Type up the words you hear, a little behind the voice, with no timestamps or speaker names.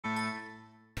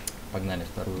Погнали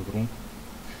вторую игру.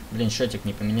 Блин, счетик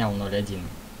не поменял 0-1.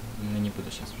 Ну, не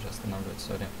буду сейчас уже останавливать,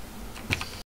 сори.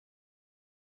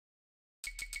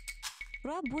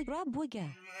 Он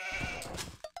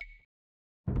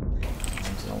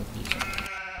взял пизу.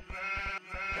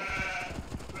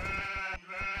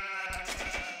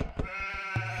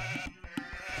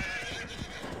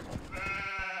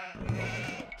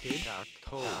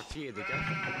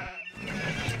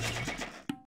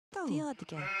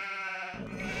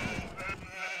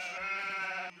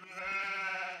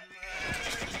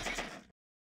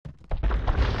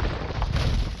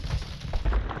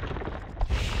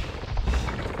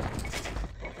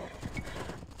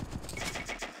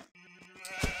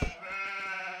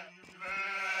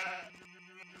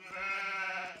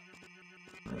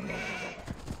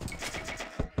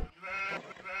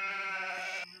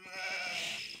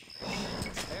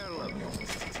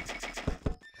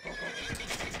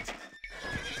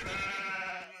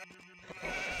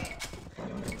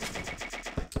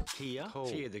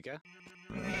 Fedika.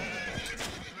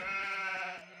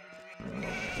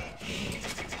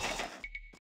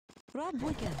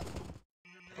 Rabuga.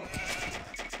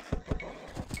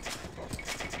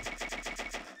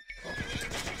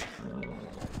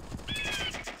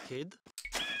 Kid.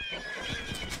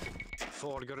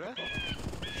 Forgere.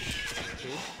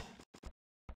 Kid.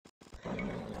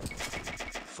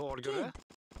 Forgere.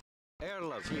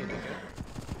 Erla Fedika.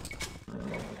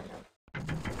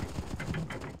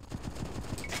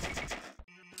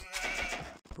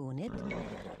 Bonnet.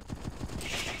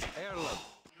 Erla.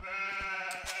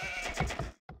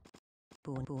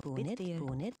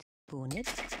 Bonnet.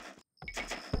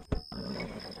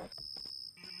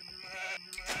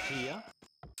 Kia.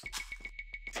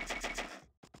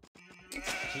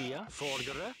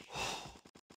 Forgere.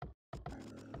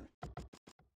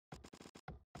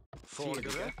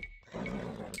 Forgere.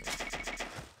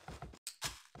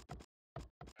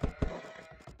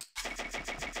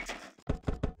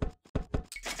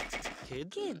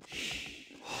 Kid.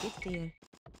 It's there.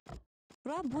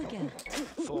 Rabuga.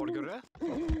 Forgere.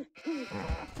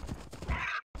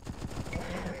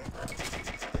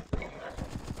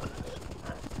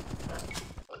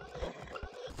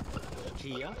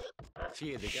 Kia.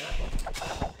 Fedika.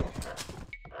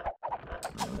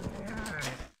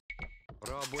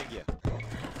 Rabuga.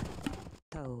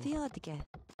 Theodika.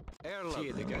 Erla.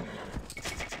 Fedika.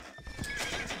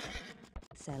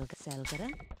 Selgara.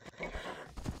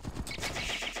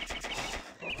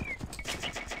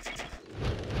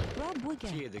 Rabuga.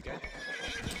 Fedika.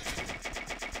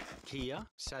 Kia.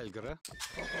 Selgere.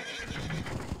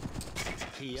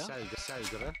 Kia.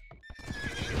 Selgere.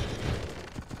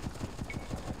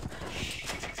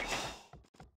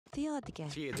 Theodika.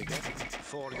 Fedika.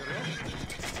 Forgere.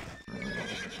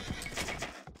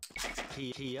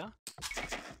 Kia.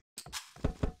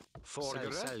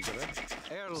 Forgere. Selgere.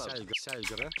 Erla.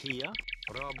 Selgere. Kia.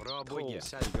 Rabuga.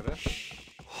 Selgere.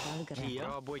 Kia.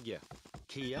 Rabuga.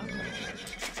 Kia.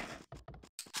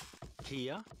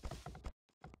 Kia.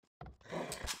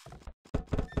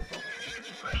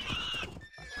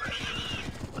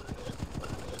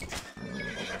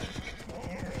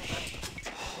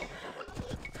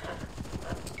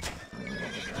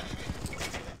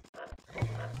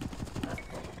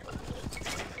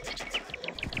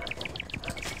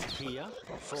 Kia.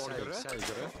 Forgere.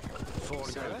 Selgere.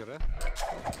 Forgere.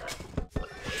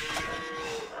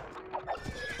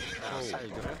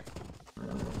 Selgere.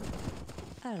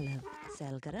 Arlev.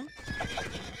 Selgara.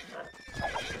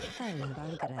 Arlev.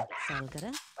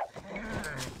 Selgara.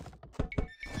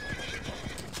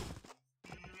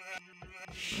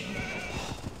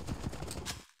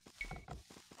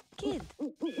 Kid.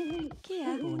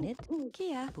 Kia. Bonnet.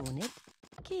 Kia. Bonnet.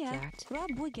 Kia.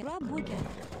 Rabuga.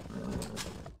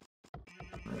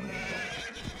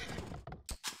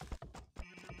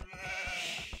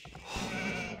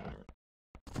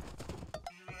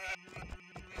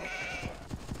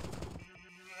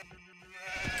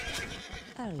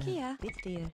 Kia. It's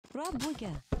there.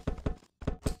 Rabuga.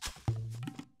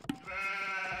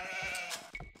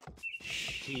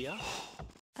 Kia.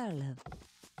 Arlev.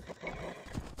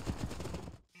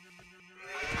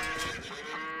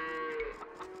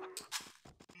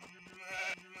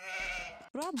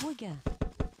 Rabuga.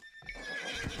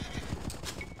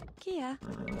 Kia.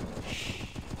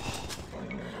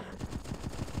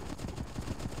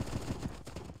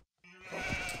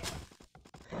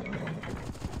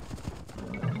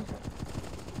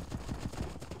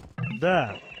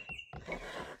 Да.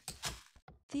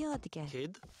 Theodika.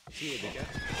 Kid. Fedika.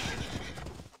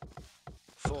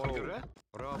 Forgere.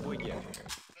 Rabuga.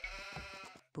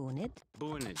 Bonnet.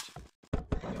 Bonnet.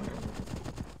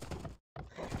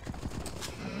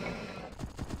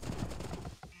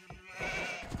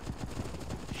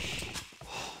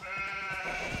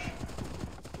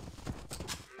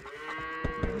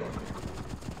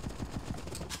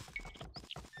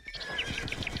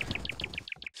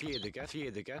 Fjedika,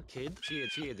 Fjedika, Kid,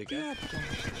 Fjedika, Theodika.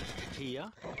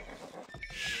 Kia,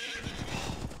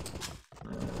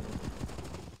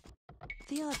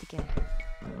 Theodika.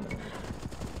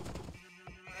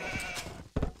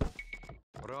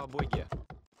 Rabodja,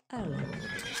 Arlev.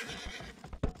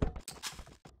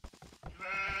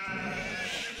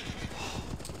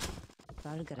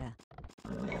 Vargara.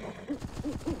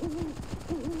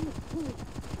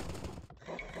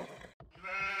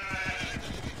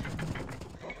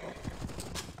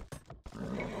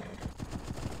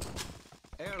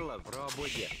 Erlav,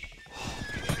 Rabodja,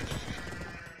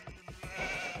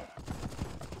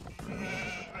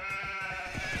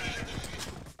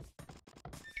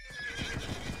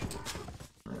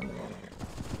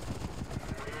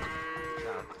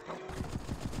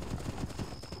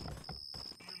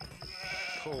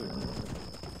 Tol,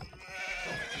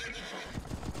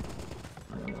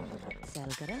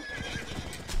 Selgara.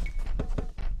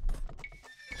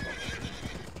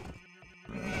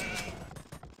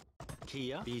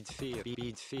 Kia, Bidfeer,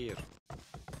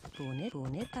 Bonnet.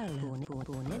 Arlev.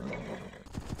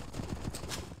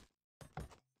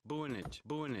 Bonnet.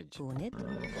 Bonage, Bonnet.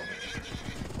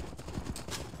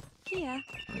 Kia.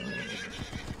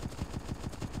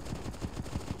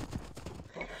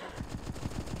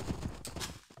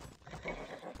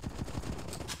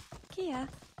 Kia.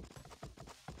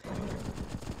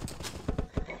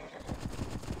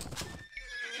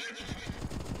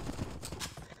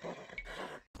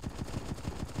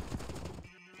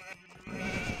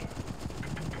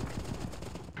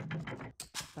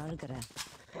 Vargara.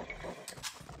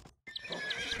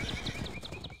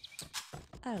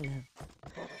 Arlev.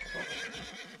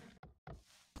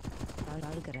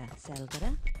 Vargara.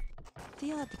 Selgara.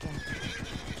 Theodika.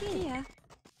 Kia.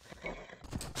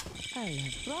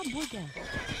 Arlev. Rabodja.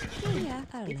 Kia.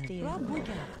 Arlev.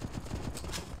 Rabodja.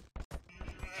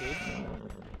 Kid,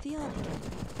 Theodika.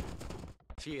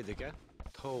 Fjedika,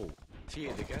 Tol,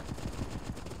 Fjedika,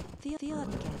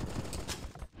 Theodika.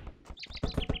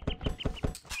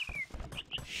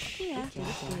 Kia.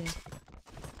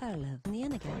 Arlev.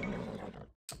 Nienega.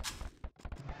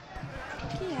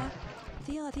 Kia.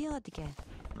 Theodika.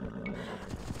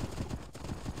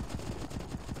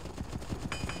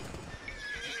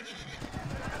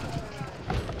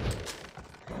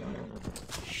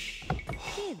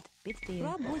 Kid. Bitsteer.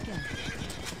 Rabodja.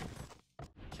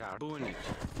 Kar, Bonage,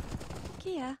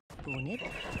 Kia. Bonnet.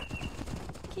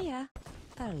 Kia.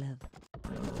 Arlev.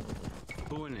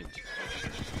 Bonage,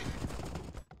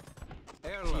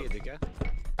 Erlav, Fjedika,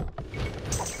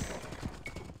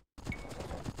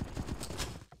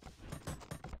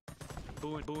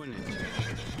 Bonage,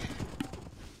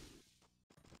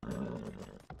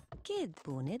 Kid.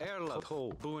 Bonnet. Erlav,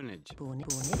 Tol, Bonage,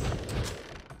 Bonnet.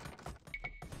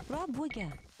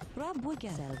 Rabodja.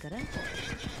 Selgara.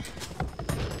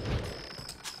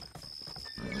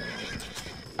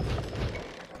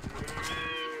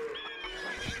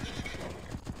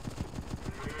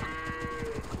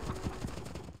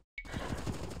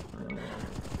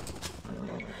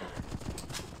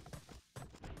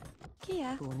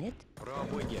 Kia. Bonnet.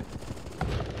 Rabodja,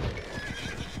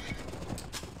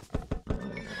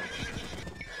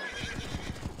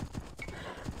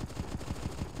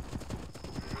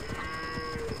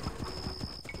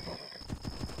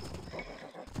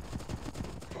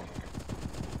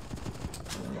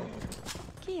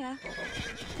 Kia.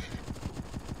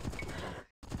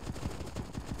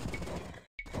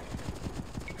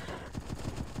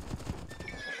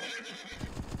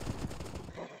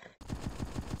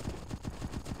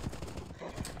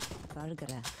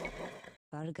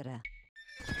 Vargara.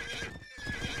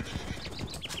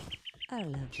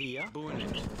 Arlev. Kia,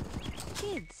 Bonage,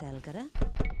 Kid. Selgara.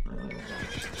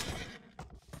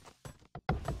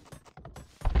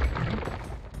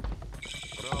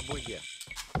 Rabodja,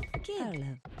 Kid.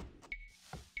 Arlev.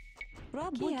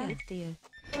 Rabodja. Bitsteer.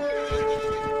 Kid.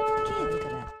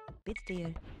 Vargara.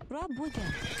 Bitsteer. Rabodja.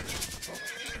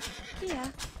 Kia.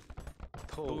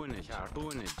 Tol, Bonage,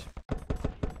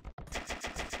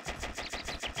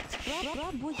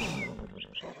 Rabodja.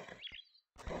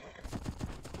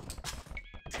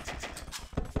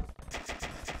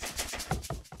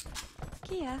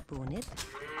 Kia. Bonnet.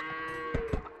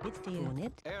 Bitsteer.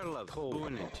 Bonnet. Erlav, Tol,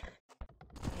 Bonage,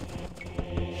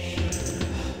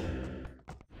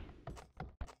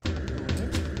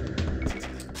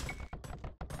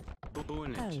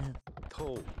 Bonage, Arlev.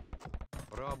 Tol,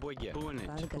 Rabodja, Bonage,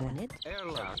 Vargara. Bonnet.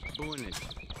 Erlav, Bonage,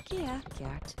 Kia.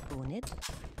 Kjart. Bonnet.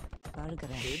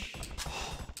 Vargara. Kid,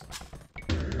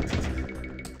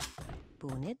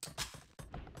 Bonnet.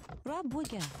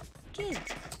 Rabodja. Kid.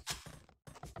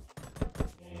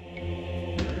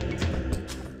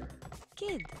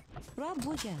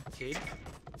 Rabuga. Kid.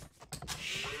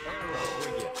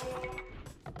 Rabuga.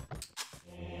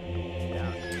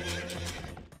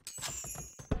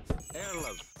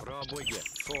 Erlov. Rabuga.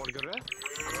 Forgere.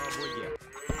 Rabuga.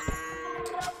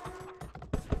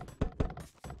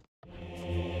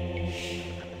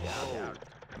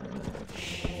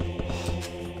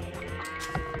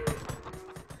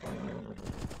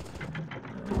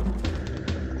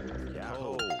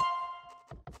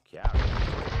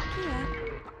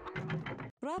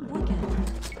 Rabuga.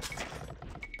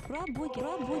 Rabuga.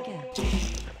 Rabuga.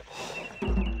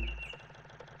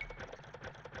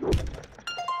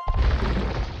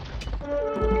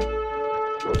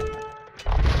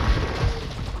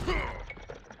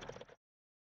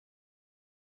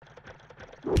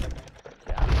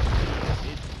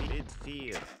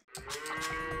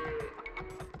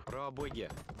 Rabuga.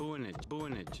 Bunich.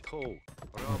 Bunich. Ho.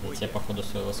 Я походу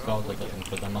своего скаута там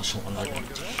продамашил на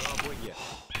Rabuga. Rabuga.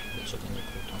 что-то не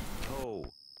круто. Ho.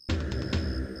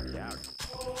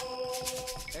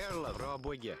 Erlov.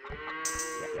 Rabuga.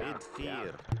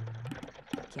 Bidfir.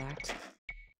 Kjart.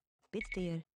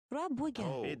 Bitsteer. Rabuga.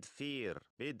 Bidfir.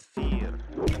 Bidfir.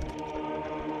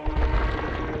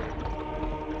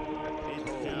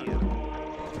 Bidfir.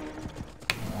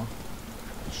 О,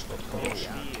 что-то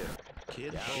хорошее.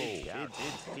 Kid.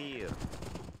 Bidfir.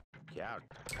 Kjart.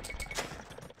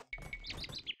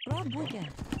 Rabuga.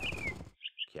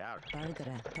 Kjart.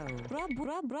 Bargara.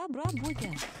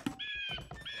 Rabuga.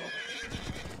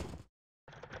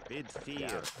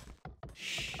 Bidfir.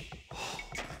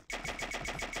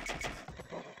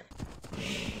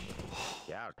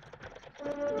 Kjart.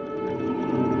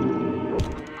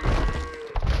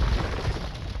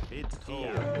 Bidfir.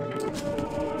 Bidfir.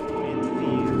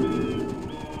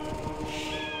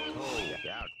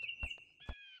 Kjart.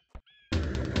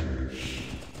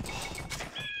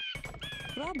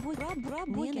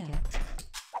 Rabuga.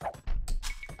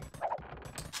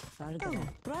 Bargara.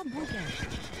 Rabuga.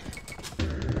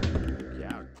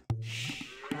 Kjart.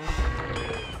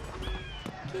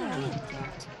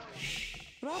 Kjart.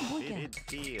 Rabuga.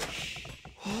 Bidfir.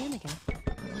 Nienige.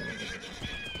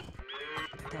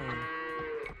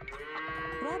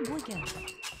 Rabuga.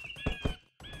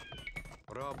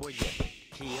 Rabuga.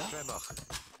 Kia. Trebach.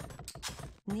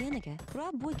 Nienige.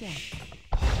 Rabuga.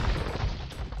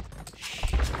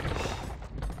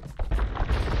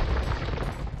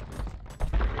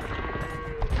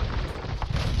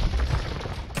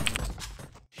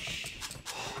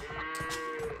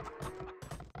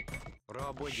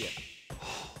 Rabuga.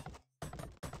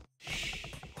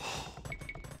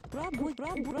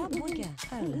 Rabuga.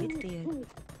 Bitsteer.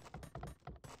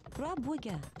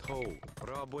 Rabuga. Ho.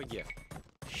 Rabuga.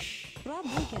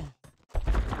 Rabuga.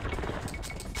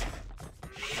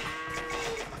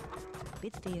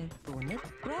 Bitsteer. Bonnet.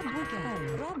 Rabuga.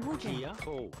 Kia.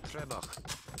 Ho. Trebach.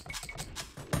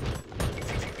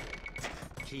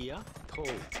 Kia. Ho.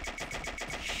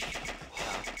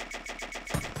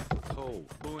 Ho.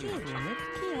 Bunich. Bonnet.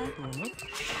 Kia. Bonnet.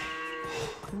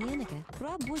 Nienige.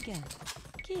 Rabuga.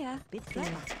 Kia.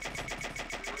 Bitsteer.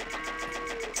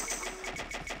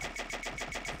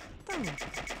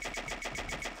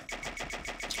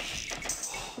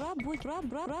 Rabuga.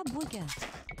 Kia. Rabuga.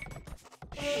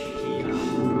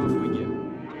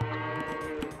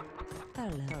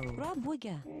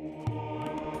 Rabuga.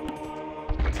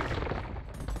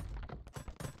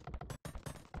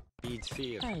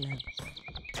 Bidfir.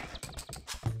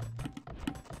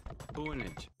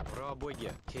 Bunich.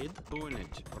 Rabuga. Kid.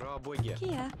 Bunich. Rabuga.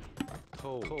 Kia.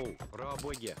 Ho.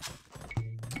 Rabuga.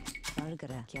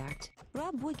 Bargara. Kjart.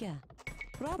 Rabuga.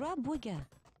 Rabuga.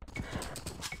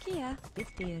 Kia.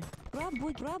 Bitsteer.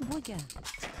 Rabuga.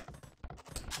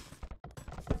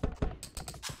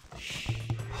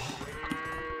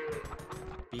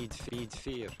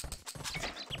 Bidfir.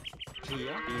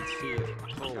 Kia. Bidfir.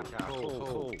 Ho.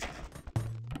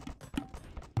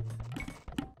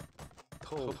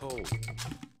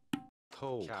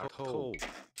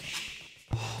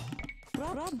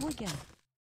 Rabuga.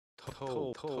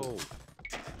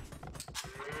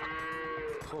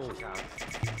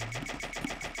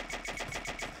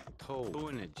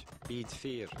 Bunich.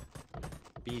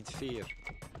 Bidfir.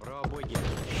 Rabuga.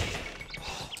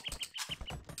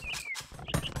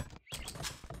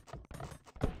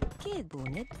 Kid.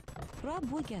 Bonnet.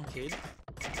 Rabuga. Kid.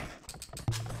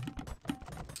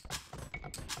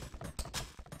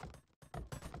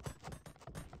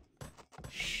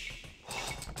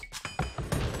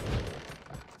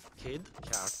 Kid.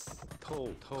 Kjart.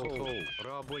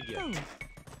 Rabuga.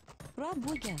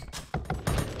 Rabuga.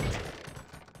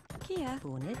 Kia.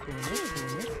 Bonnet.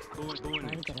 Bunich.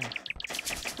 Bargara.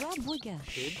 Rabuga.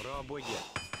 Kid. Rabuga.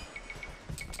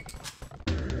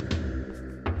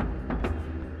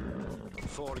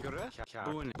 Folgere.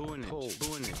 Kjart.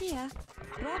 Bonnet. Kia.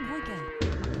 Rabwigga.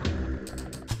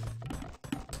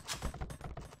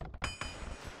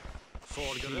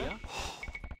 Folgere.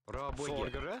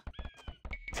 Folgere.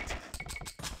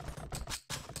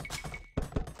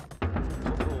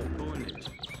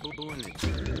 Bonnet.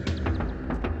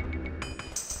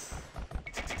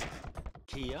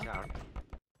 Kia. Kjart.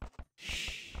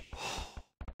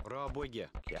 Rabwigge.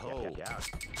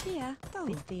 Kia.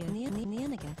 Vidthir.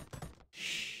 Neniga.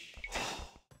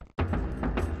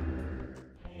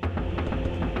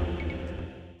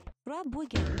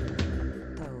 Rabwigga.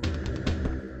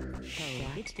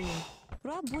 Vidthir.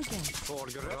 Rabwigga.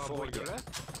 Folgere.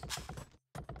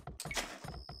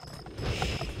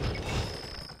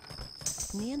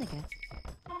 Neniga.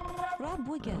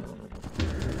 Rabwigga.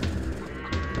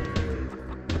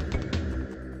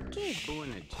 Kid.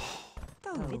 Bonnet.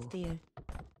 Vidthir.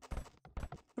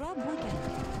 Rabwigga.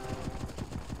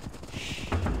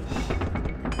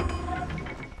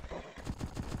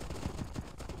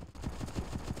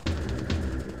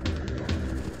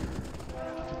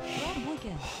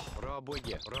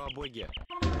 Rabwigge.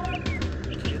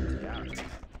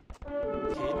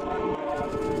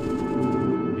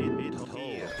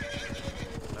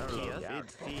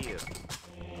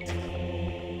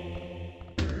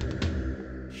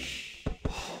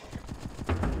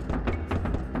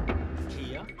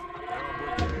 Kia.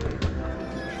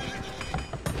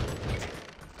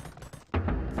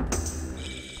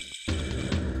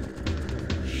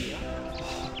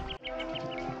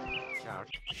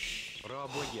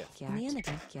 Rabwigge.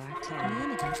 Neniga.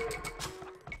 Neniga.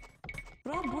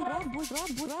 Rabwigga.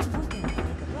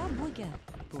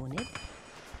 Bonnet.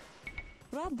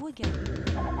 Rabwigga.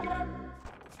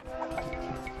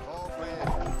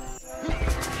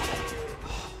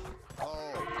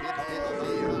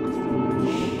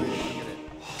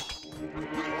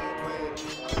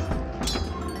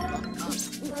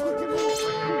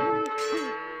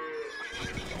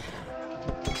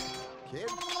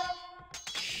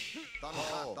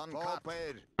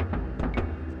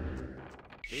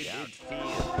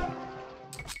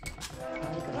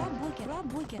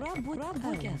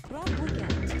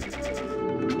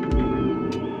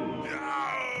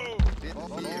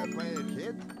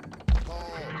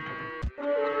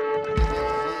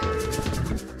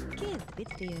 Kid.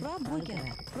 Vidthir. Rabwigga.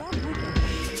 Rabwigge.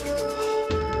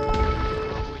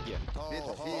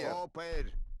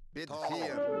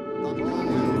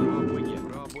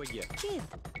 Kid.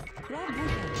 Rabwigga.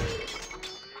 Rabwigge.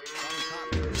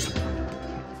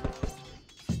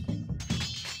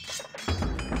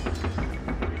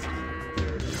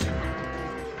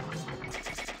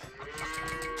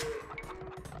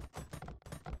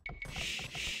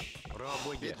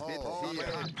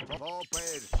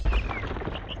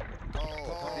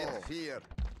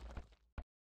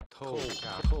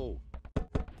 Toe.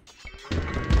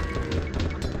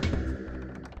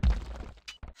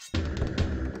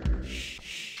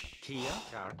 Kia.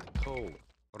 Kjart. Toe.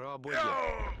 Rabwigge.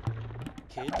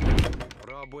 Kid.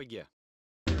 Rabwigge.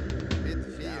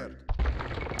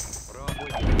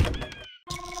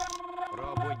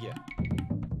 Rabwigge.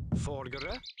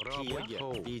 Folgere. Rabwigge.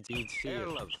 Bidfir.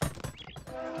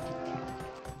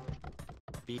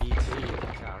 Bidfir.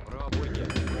 Rabwigge.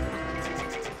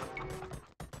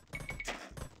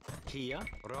 Kia.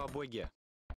 Rabwigge.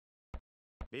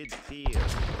 Bidfir.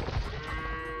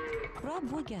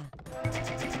 Rabwigga.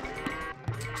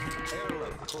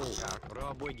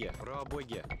 Rabwigge.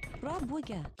 Rabwigga.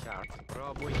 Rabwigge.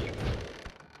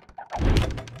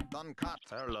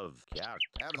 Erlov. Kjart.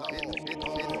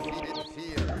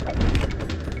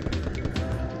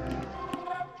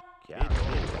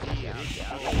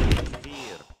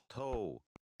 Bidfir. Toe.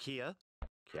 Kia.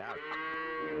 Kjart.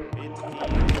 Bidfir.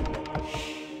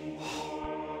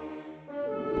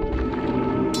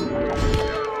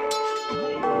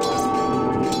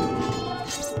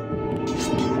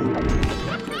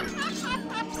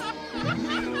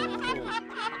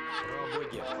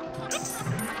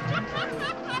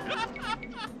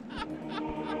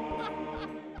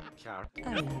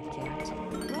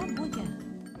 Rabwigga.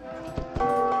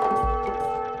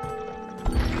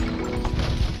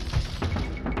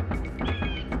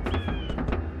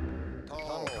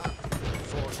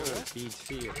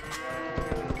 Bidfir.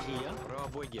 Kia.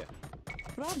 Rabwigge.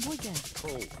 Rabwigga.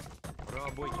 Toe.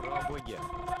 Rabwigge.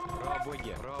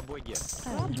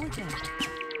 Rabwigga.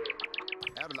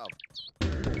 Erlov.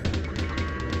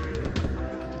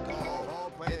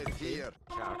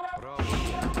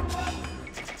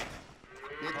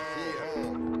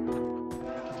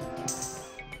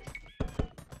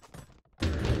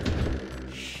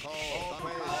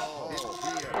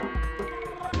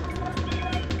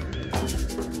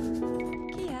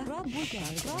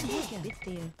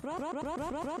 Steel.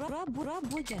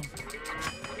 Rabbuja.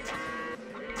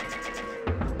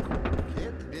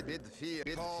 Bid fear.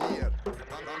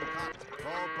 Dan kat.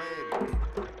 Koper.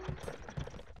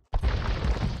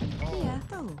 Kia.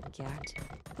 Oh, cat.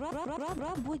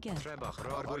 Rabbuja. Trzeba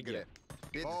robogie.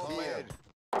 Bid fear.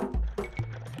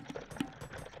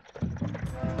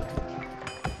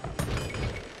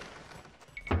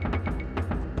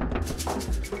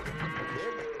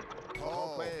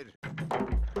 Koper.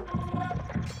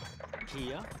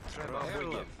 Kia. Trzeba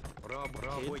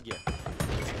robogie.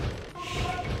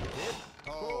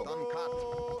 Dan kat.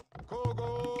 Kogo.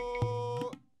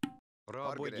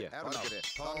 Robogie.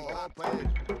 Dan koper.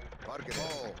 Bargere.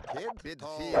 Kid. Bid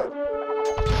fear.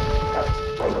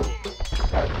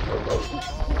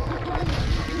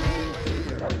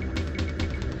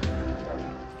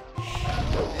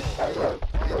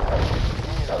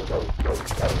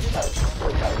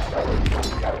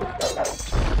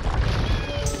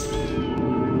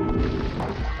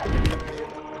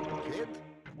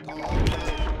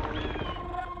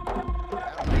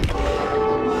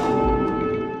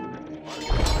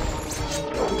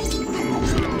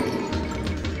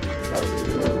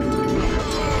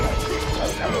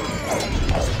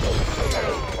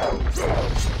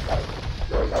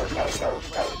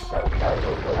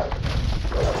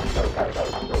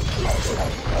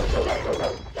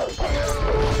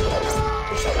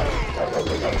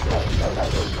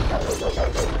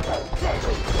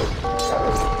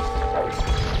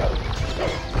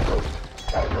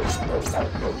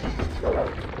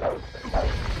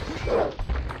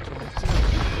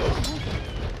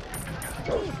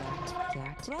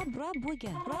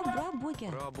 Rabbuja.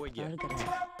 Robogie.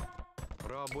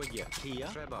 Robogie. Kia.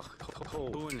 Trzeba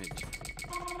honit.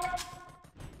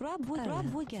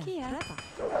 Rabbuja. Kia.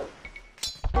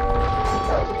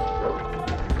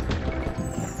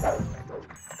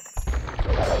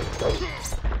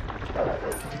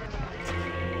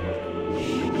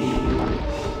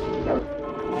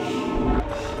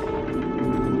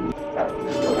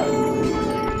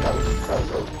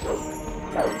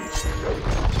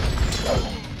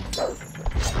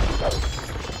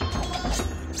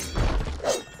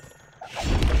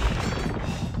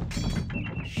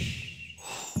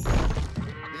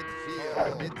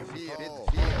 Bid fear.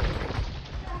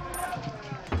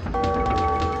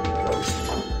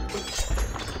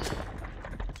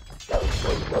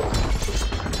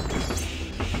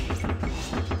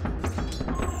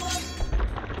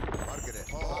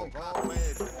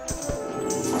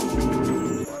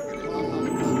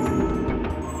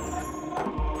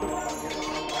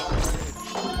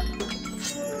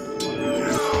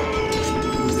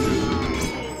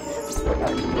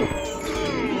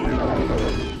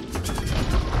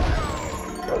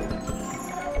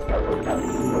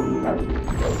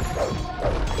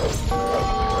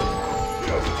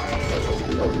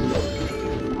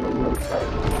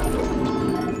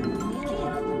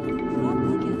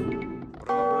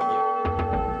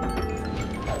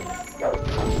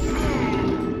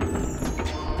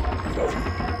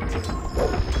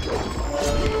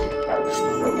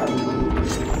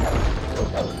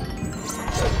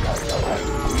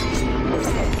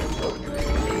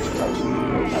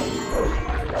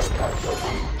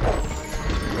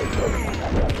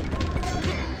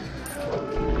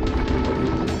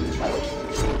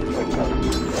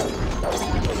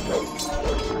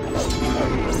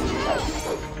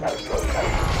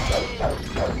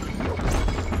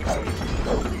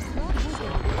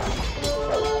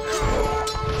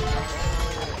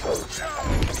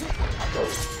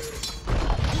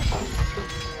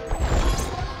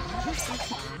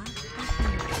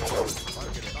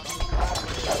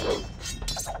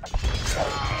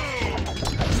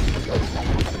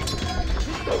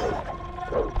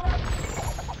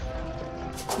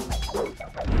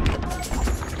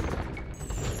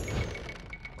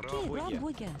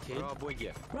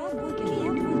 Robogie.